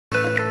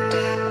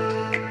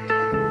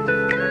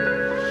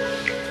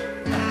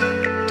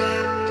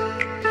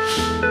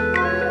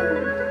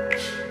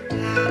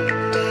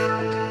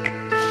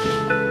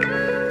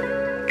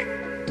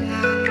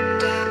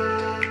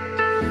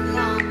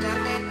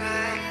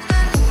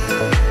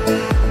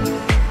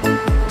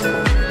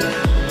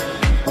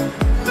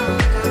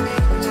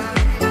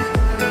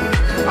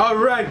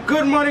Alright,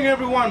 good morning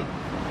everyone.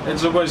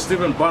 It's your boy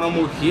Stephen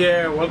Bonomo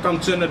here. Welcome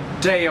to another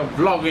day of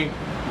vlogging.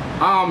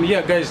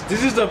 Yeah guys,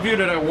 this is the view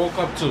that I woke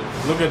up to.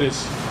 Look at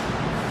this.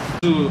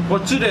 For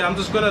today I'm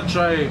just gonna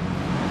try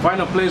find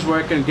a place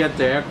where I can get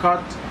the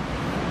haircut.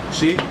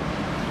 See?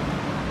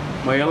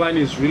 My hairline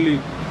is really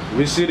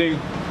receding.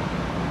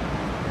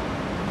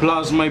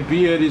 Plus my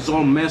beard is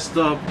all messed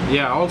up.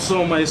 Yeah,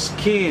 also my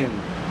skin.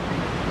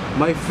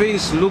 My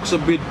face looks a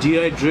bit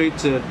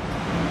dehydrated.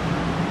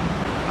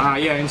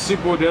 Yeah, in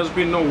Cebu there's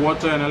been no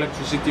water and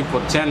electricity for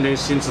 10 days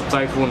since the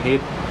typhoon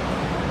hit.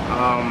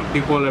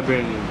 People have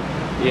been,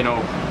 you know,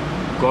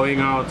 going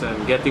out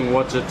and getting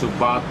water to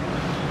bath,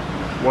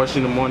 wash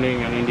in the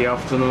morning and in the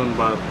afternoon.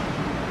 But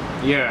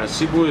yeah,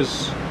 Cebu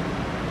is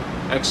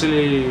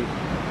actually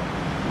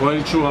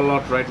going through a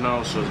lot right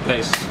now. So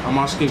guys, I'm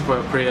asking for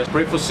your prayers.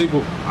 Pray for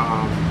Cebu.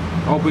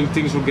 Hoping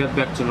things will get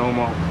back to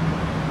normal.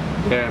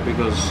 Yeah,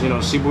 because you know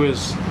Cebu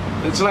is,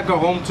 it's like a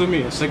home to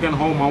me, a second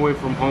home away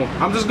from home.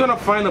 I'm just gonna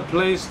find a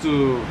place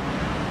to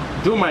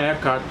do my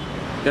haircut,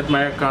 get my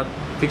haircut,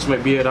 fix my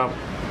beard up.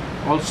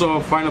 Also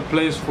find a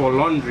place for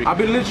laundry. I've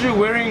been literally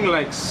wearing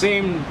like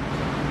same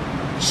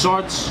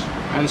shorts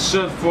and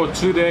shirt for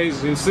 2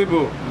 days in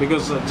Cebu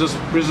because just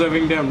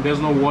preserving them. There's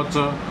no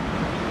water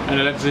and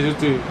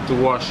electricity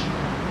to wash.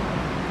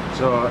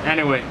 So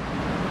anyway,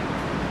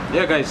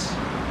 yeah guys,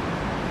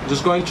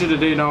 just going through the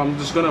day now. I'm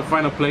just gonna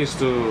find a place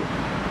to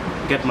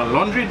get my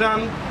laundry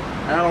done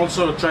and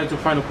also try to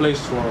find a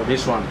place for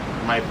this one,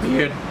 my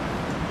beard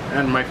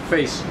and my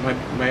face, my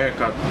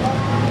haircut.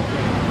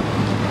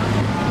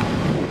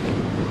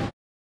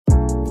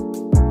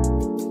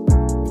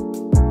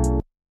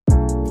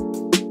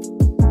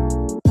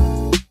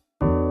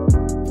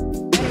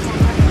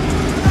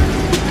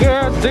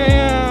 God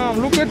damn,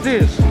 look at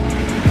this.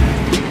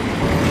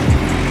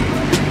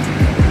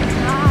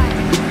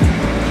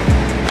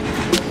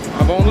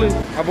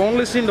 I've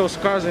only seen those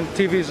cars in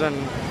TVs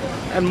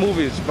and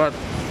movies, but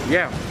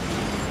yeah,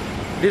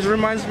 this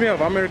reminds me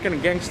of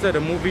American Gangster, the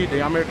movie,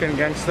 The American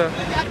Gangster.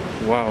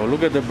 Wow,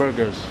 look at the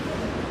burgers.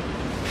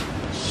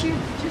 Shoot,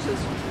 Jesus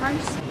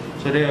Christ.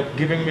 So they are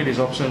giving me these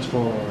options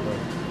for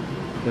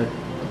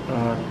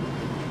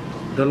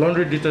the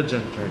laundry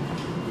detergent,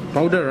 right?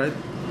 Powder, right?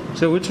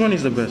 So which one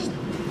is the best?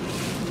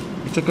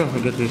 It's okay if I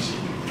get this.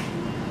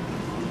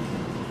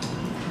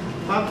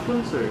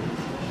 Popcorn, sir.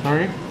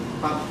 Sorry?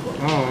 Popcorn.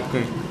 Oh,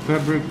 okay.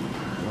 Fabric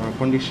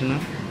conditioner.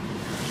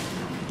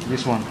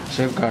 This one,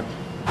 Safeguard.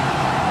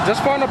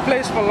 Just found a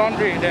place for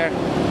laundry there.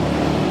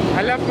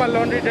 I left my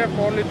laundry there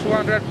for only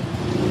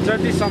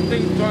 230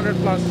 something, 200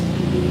 plus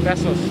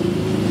pesos.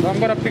 So I'm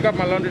gonna pick up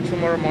my laundry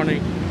tomorrow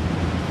morning.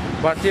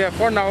 But yeah,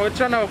 for now we're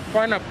trying to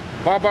find a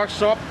barber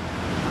shop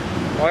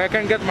or I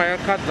can get my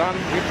haircut done.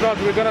 If not,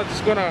 we're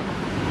just gonna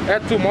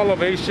head to Mall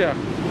of Asia.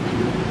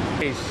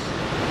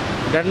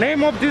 The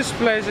name of this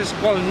place is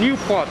called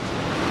Newport.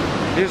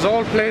 This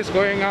old place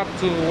going up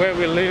to where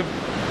we live.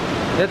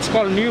 It's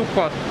called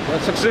Newport.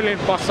 That's actually in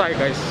Pasay,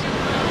 guys.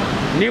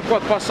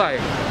 Newport, Pasay.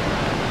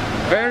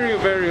 Very,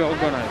 very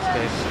organized,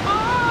 guys.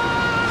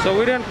 So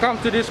we didn't come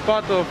to this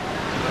part of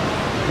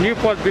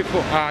Newport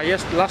before.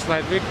 Yes, last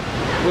night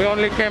we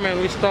only came and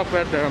we stopped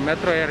at the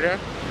metro area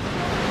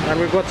and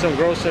we got some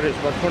groceries.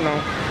 But for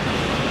now,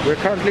 we're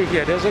currently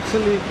here. There's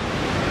actually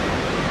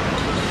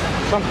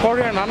some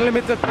Korean,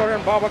 unlimited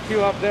Korean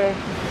barbecue up there.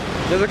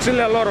 There's actually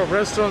a lot of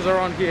restaurants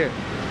around here.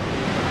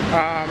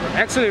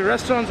 Actually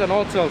restaurants and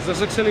hotels,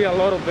 there's actually a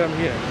lot of them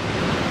here.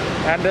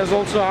 And there's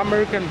also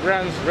American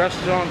Brands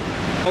restaurant,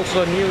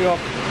 also New York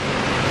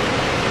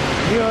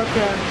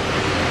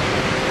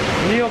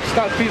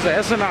style pizza,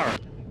 SNR.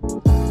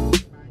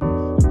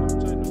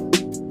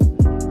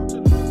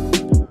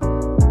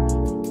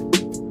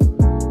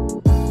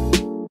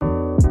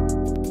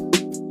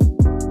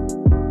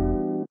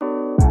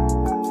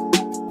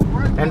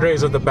 Andre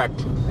is at the back.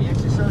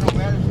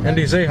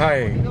 Andy, say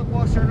hi.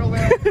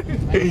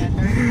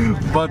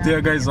 But yeah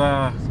guys,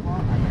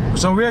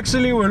 so we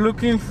actually were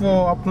looking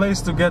for a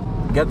place to get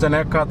an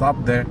haircut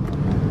up there,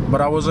 but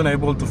I wasn't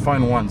able to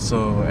find one.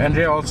 So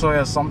Andre also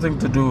has something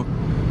to do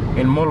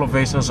in Mall of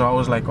Asia, so I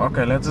was like,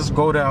 okay, let's just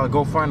go there. I'll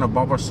go find a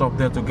barber shop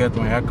there to get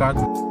my haircut.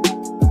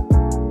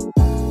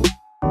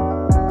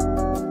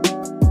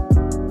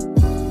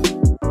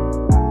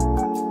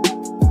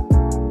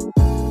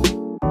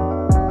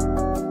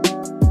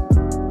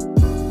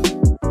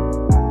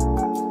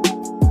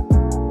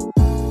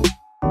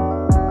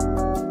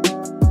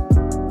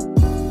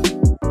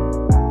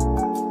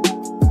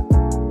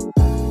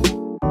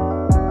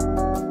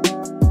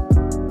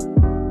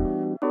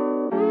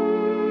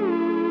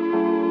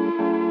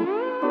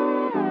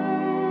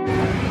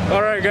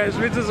 Alright guys,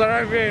 we just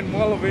arrived here in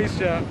Mall of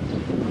Asia.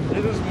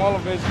 This is Mall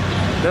of Asia.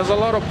 There's a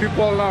lot of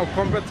people now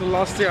compared to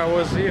last year I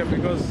was here,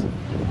 because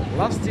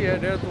last year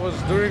that was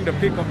during the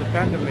peak of the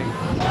pandemic.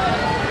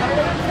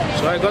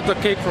 So I got the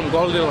cake from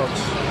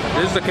Goldilocks.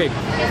 This is the cake.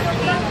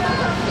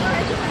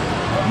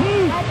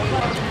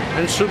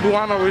 And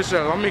Cebuano is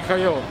Lami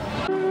kayo.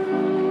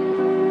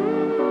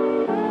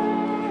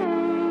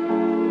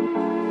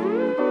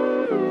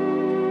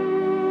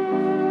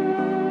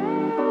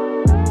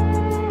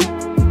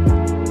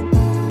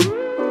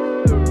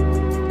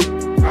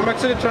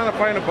 actually trying to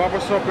find a barber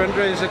shop.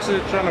 Andrea is actually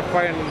trying to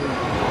find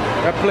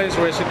a place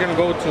where she can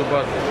go to,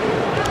 but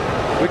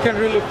we can't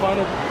really find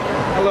it.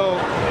 Hello.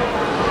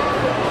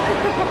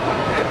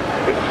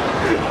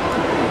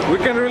 We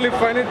can't really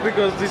find it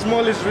because this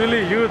mall is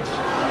really huge.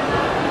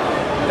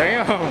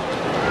 Damn.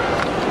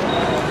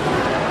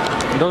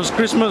 Those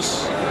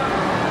Christmas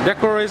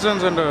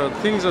decorations and the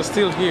things are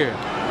still here.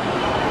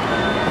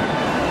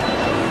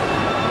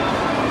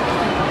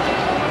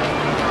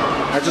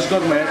 I just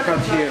got my haircut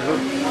here. Look.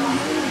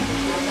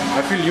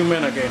 I feel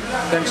human again.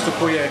 Thanks to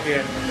Kuya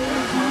here.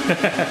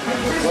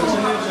 What's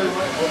your name, sir?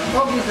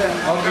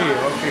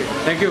 Okay.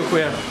 Thank you,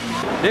 Kuya.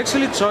 They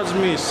actually charged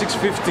me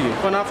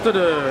 $6.50. And after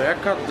the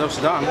haircut was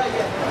done,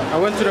 I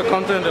went to the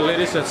counter and the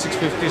lady said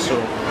 $6.50, so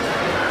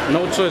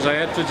no choice, I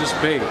had to just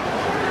pay.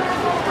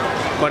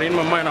 But in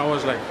my mind I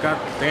was like, God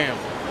damn,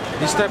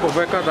 this type of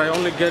haircut I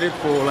only get it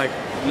for like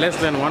less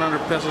than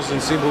 100 pesos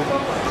in Cebu.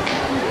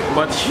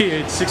 But here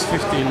it's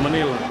 $6.50 in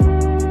Manila.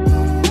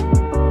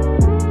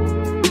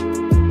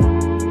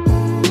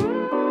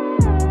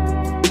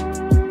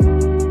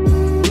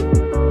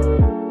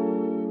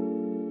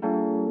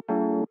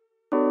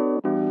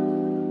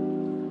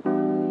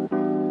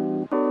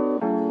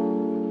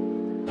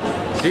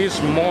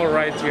 This mall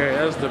right here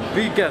is the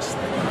biggest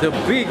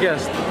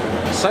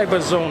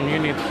cyber zone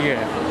unit here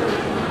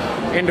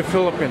in the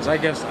Philippines. I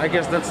guess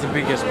that's the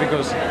biggest,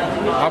 because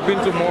I've been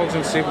to malls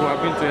in Cebu,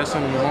 I've been to SM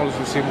malls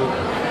in Cebu,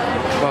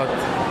 but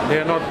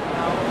they're not,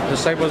 the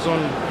cyber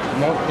zone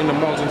in the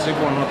malls in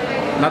Cebu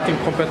are nothing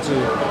compared to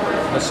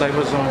the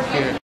cyber zone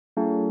here.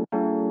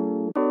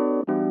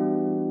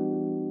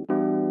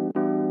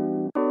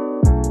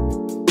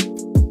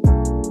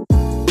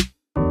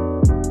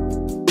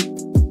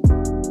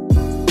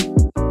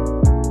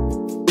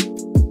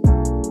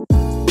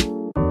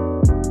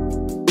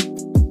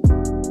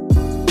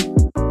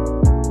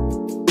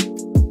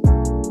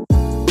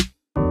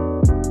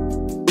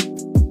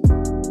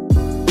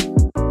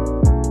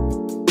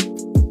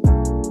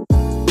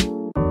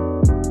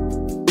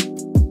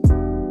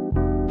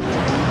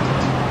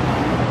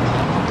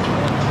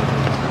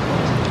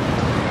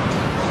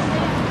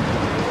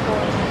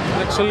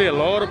 Actually, a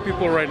lot of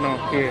people right now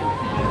here.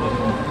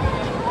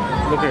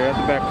 Look here at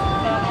the back.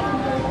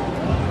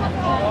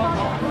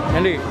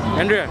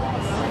 Andrea,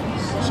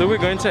 should we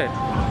go inside?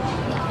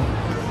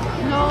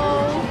 No.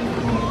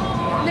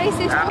 Place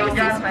is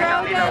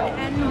crowded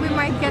and we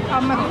might get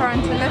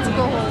Omicron, so let's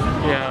go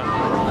home. Yeah.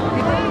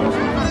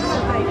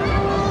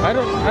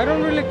 I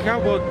don't really care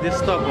about this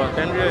stuff, but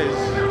Andrea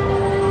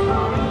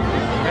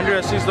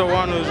she's the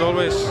one who's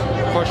always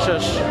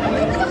cautious.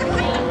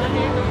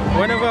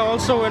 When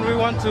we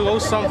want to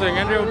host something,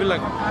 Andrea will be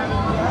like,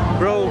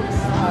 bro,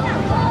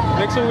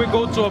 make sure we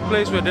go to a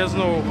place where there's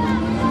not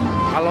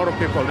a lot of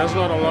people.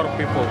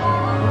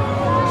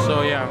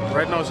 So yeah,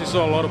 right now she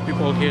saw a lot of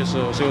people here,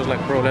 so she was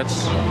like, bro,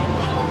 let's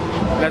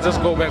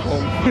just go back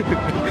home.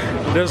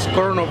 There's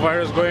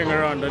coronavirus going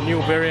around, the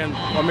new variant,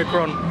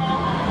 Omicron.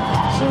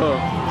 So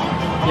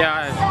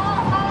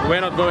yeah,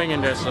 we're not going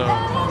in there. So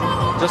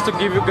just to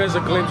give you guys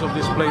a glimpse of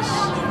this place,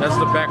 that's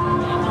the back.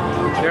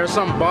 There are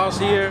some bars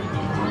here.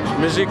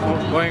 Music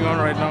going on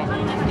right now.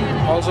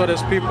 Also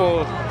there's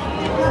people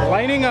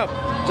lining up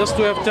just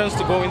to have a chance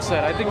to go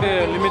inside. I think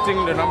they're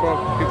limiting the number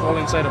of people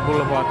inside the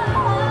boulevard.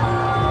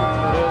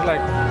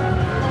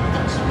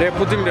 They're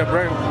putting the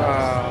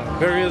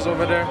barriers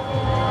over there,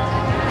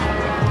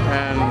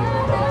 and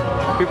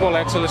people are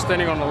actually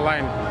standing on the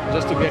line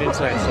just to get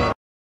inside. So